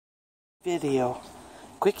Video.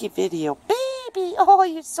 Quickie video. Baby! Oh,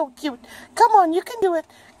 you're so cute. Come on, you can do it.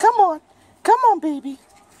 Come on. Come on, baby.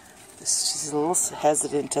 She's a little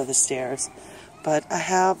hesitant to the stairs. But I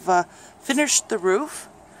have finished the roof.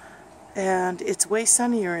 And it's way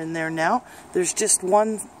sunnier in there now. There's just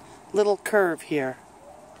one little curve here.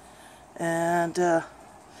 And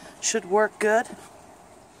should work good.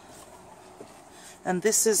 And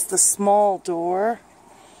this is the small door.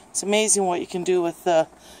 It's amazing what you can do with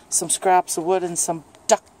some scraps of wood and some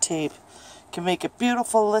duct tape. You can make a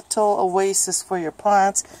beautiful little oasis for your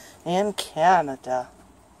plants in Canada.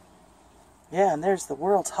 Yeah, and there's the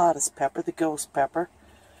world's hottest pepper, the ghost pepper.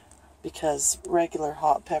 Because regular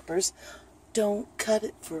hot peppers don't cut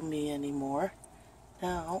it for me anymore.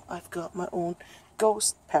 Now I've got my own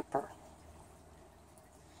ghost pepper.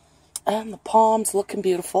 And the palm's looking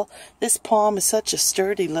beautiful. This palm is such a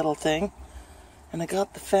sturdy little thing. And I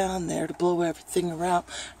got the fan there to blow everything around.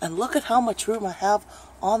 And look at how much room I have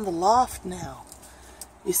on the loft now.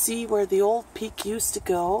 You see where the old peak used to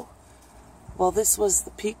go? Well, this was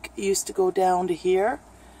the peak used to go down to here.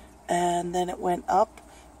 And then it went up.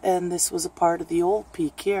 And this was a part of the old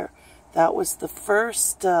peak here. That was the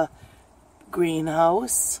first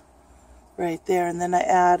greenhouse right there. And then I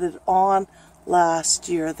added on last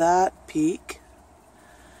year that peak.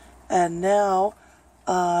 And now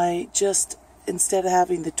I just, instead of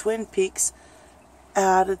having the twin peaks,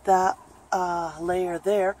 added that layer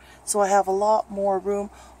there. So I have a lot more room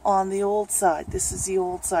on the old side. This is the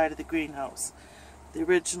old side of the greenhouse. The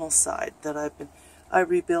original side that I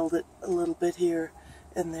rebuild it a little bit here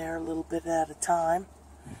and there, a little bit at a time,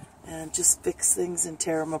 and just fix things and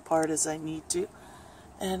tear them apart as I need to.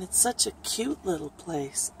 And it's such a cute little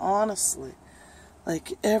place, honestly.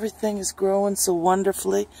 Like, everything is growing so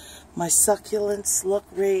wonderfully. My succulents look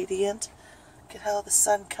radiant. Look at how the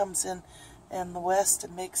sun comes in the west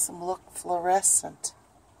and makes them look fluorescent.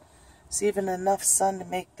 There's even enough sun to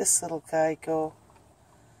make this little guy go.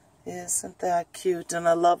 Isn't that cute? And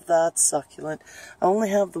I love that succulent. I only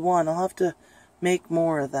have the one. I'll have to make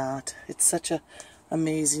more of that. It's such a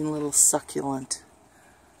amazing little succulent.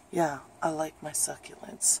 Yeah, I like my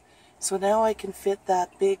succulents. So now I can fit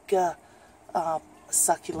that big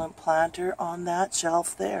succulent planter on that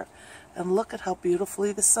shelf there. And look at how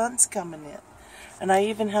beautifully the sun's coming in. And I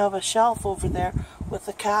even have a shelf over there with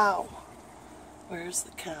a cow. Where's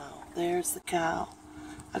the cow? There's the cow.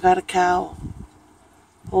 I got a cow.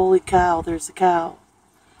 Holy cow, there's a cow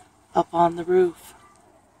up on the roof.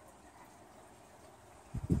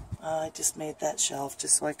 I just made that shelf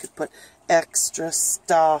just so I could put extra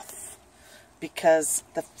stuff, because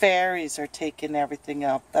the fairies are taking everything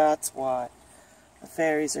up. That's why. The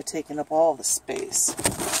fairies are taking up all the space.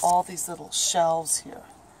 All these little shelves here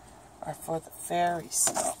are for the fairy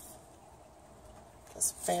stuff.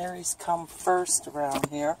 Because fairies come first around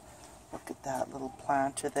here. Look at that little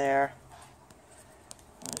planter there.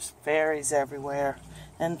 There's fairies everywhere.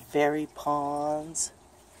 And fairy ponds.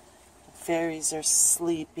 Fairies are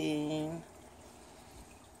sleeping,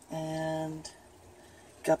 and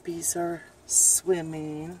guppies are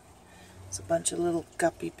swimming. There's a bunch of little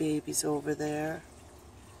guppy babies over there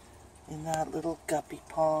in that little guppy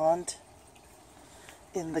pond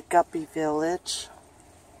in the guppy village,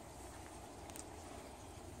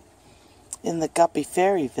 in the guppy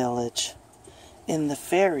fairy village, in the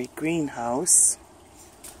fairy greenhouse.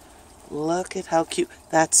 Look at how cute.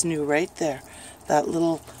 That's new right there. That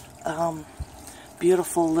little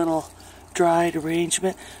beautiful little dried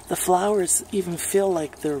arrangement. The flowers even feel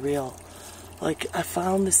like they're real. Like, I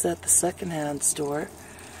found this at the secondhand store,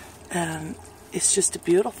 and it's just a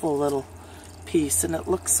beautiful little piece, and it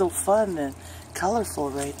looks so fun and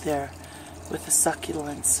colorful right there with the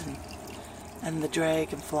succulents and the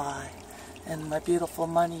dragonfly and my beautiful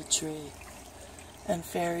money tree. And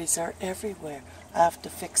fairies are everywhere. I have to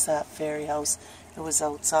fix that fairy house. It was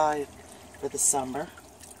outside for the summer.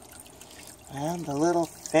 And the little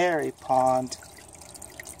fairy pond.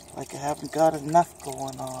 Like I haven't got enough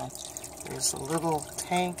going on. There's a little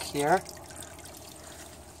tank here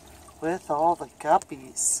with all the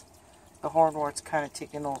guppies. The hornwort's kind of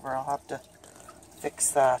taking over. I'll have to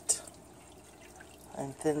fix that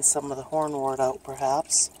and thin some of the hornwort out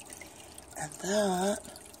perhaps. And that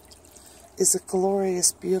is a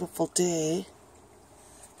glorious, beautiful day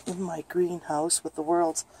in my greenhouse with the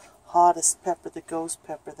world's hottest pepper, the ghost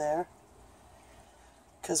pepper there.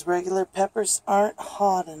 Because regular peppers aren't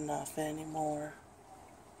hot enough anymore.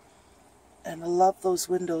 And I love those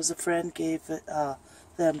windows. A friend gave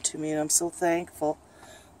them to me, and I'm so thankful.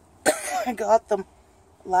 I got them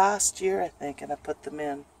last year, I think, and I put them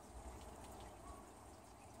in.